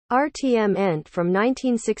RTM-ENT from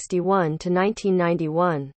 1961 to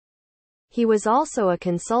 1991. He was also a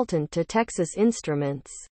consultant to Texas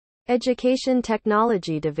Instruments' Education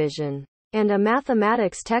Technology Division, and a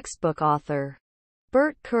mathematics textbook author.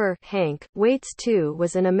 Bert Hank Waits II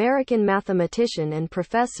was an American mathematician and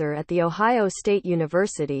professor at The Ohio State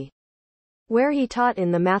University, where he taught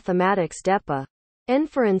in the Mathematics DEPA,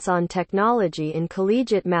 Inference on Technology in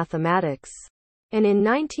Collegiate Mathematics, and in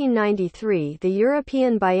 1993 the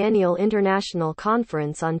European Biennial International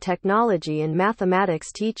Conference on Technology in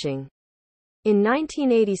Mathematics Teaching. In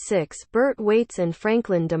 1986 Bert Waits and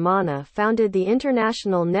Franklin DeMana founded the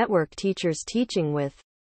International Network Teachers Teaching with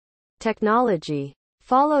Technology,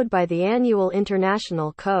 followed by the annual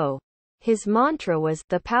International Co. His mantra was,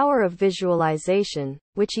 "The Power of Visualization,"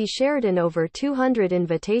 which he shared in over 200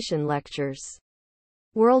 invitation lectures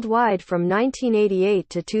worldwide from 1988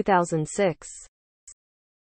 to 2006.